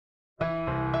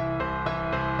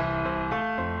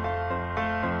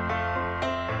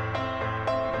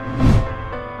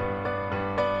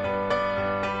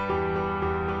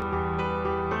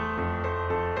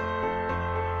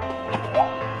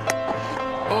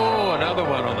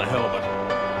another one on the helmet.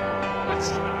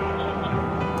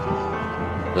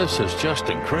 This is just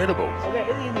incredible.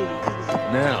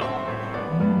 Now.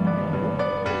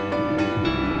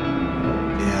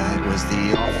 Yeah, it was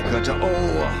the off-cutter.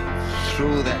 Oh,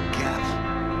 through that gap.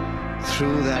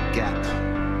 Through that gap.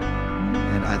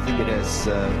 And I think it has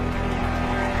hit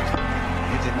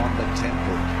him on the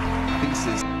temple.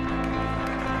 Pieces.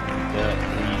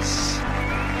 He's,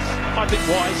 I think,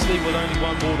 wisely with only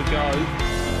one more to go.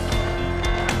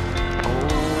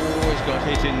 Oh, he's got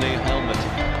hit in the helmet.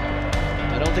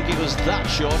 I don't think he was that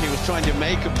short. He was trying to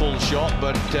make a full shot,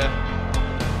 but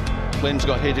Flynn's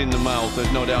got hit in the mouth.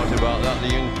 There's no doubt about that. The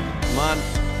young man,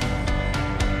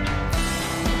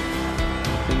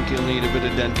 I think he'll need a bit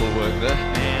of dental work there.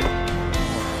 And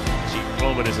 2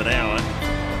 kilometres an hour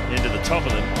into the top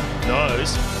of the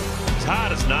nose. As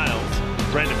hard as nails.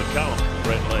 Brendan McCullum,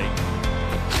 Brett Lee.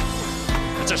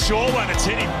 It's a sure one. It's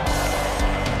hit him.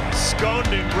 Sconed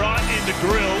him right in the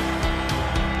grill.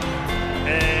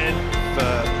 And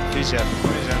physio.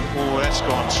 Oh, that's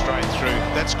gone straight through.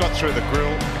 That's got through the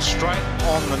grill, straight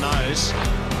on the nose.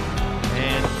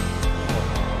 And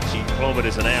 2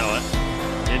 kilometres an hour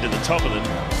into the top of the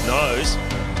nose.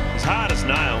 As hard as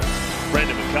nails,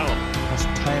 Brendan McCullum. Has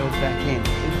tailed back in,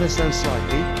 ever so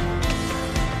slightly.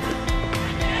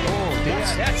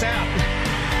 That's out.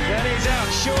 That is out,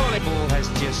 surely. Ball has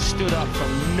just stood up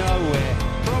from nowhere,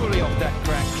 probably off that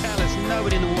crack. Callous,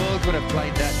 nobody in the world could have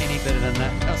played that any better than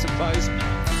that, I suppose.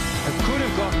 It could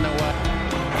have gotten away.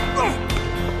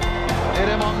 Hit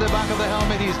him on the back of the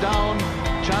helmet, he's down.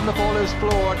 Chandapol is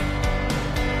floored.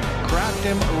 Cracked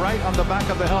him right on the back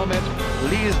of the helmet.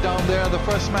 Lee is down there, the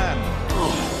first man.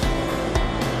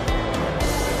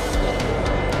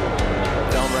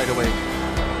 Down right away.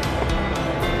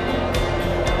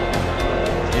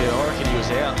 He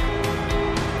was out.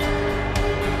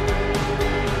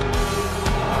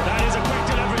 That is a quick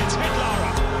delivery. It's hit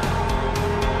Lara.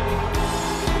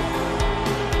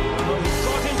 Oh, he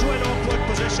got into an awkward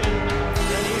position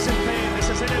and he's in pain. This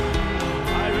has hit him,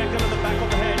 I reckon, on the back of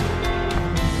the head.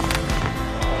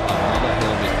 Another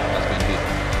helmet has been hit.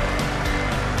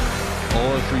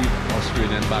 All 3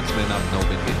 Australian batsmen have now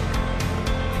been hit.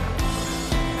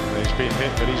 He's been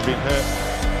hit, but he's been hurt,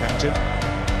 Captain.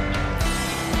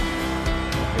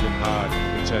 Hit him hard, I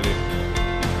tell you.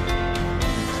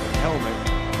 The helmet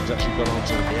has actually got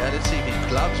onto the... Yeah, I didn't see if his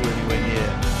gloves were anywhere near.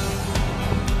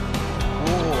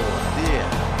 Oh, dear.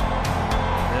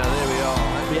 Now, there we are.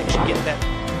 We actually get that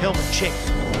helmet checked.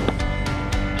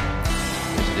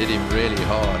 It hit him really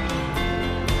hard.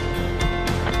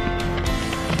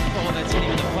 Oh, that's hit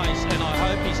him in the face, and I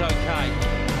hope he's okay.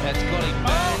 That's got him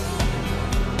bad.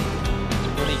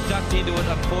 Well, he ducked into it,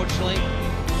 unfortunately.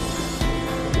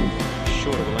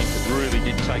 Short of a length, it really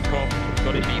did take off.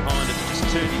 Got him behind it, just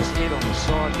turned his head on the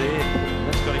side there.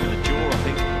 That's got him in the jaw, I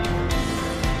think.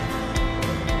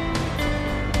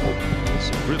 Yes,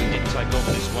 it really did take off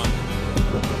this one.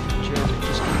 Gerald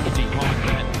just got him behind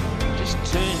that. Just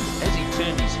turned, as he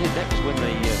turned his head, that was when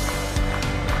the...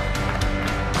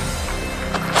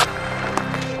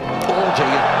 Oh,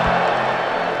 dear.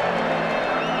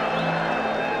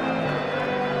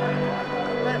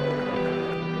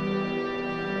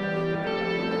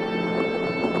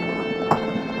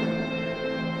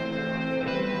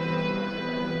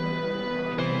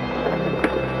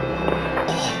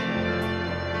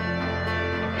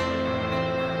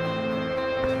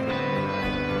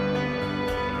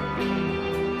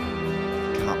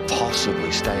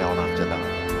 Possibly stay on after that.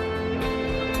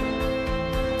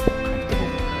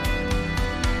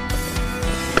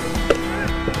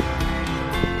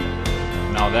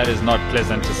 Now that is not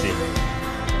pleasant to see.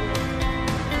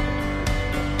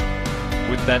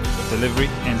 With that, delivery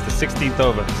ends the 16th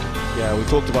over. Yeah, we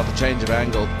talked about the change of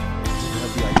angle. Didn't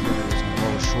have the idea that it was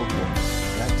more a short one.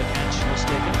 That's the catch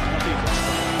mistaken. Nothing can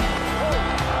stop.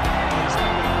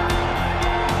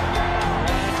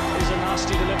 That is a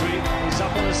nasty delivery. He's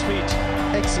up on his feet.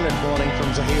 Excellent bowling from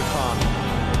Zaheer Khan.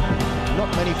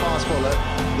 Not many fast bowlers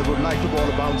that would like to bowl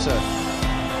a bouncer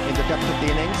in the depth of the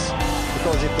innings,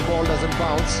 because if the ball doesn't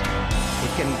bounce,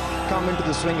 it can come into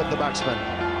the swing of the batsman.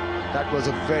 That was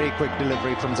a very quick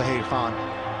delivery from Zaheer Khan.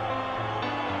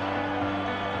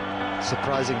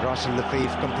 Surprising Rashid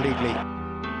Latif completely.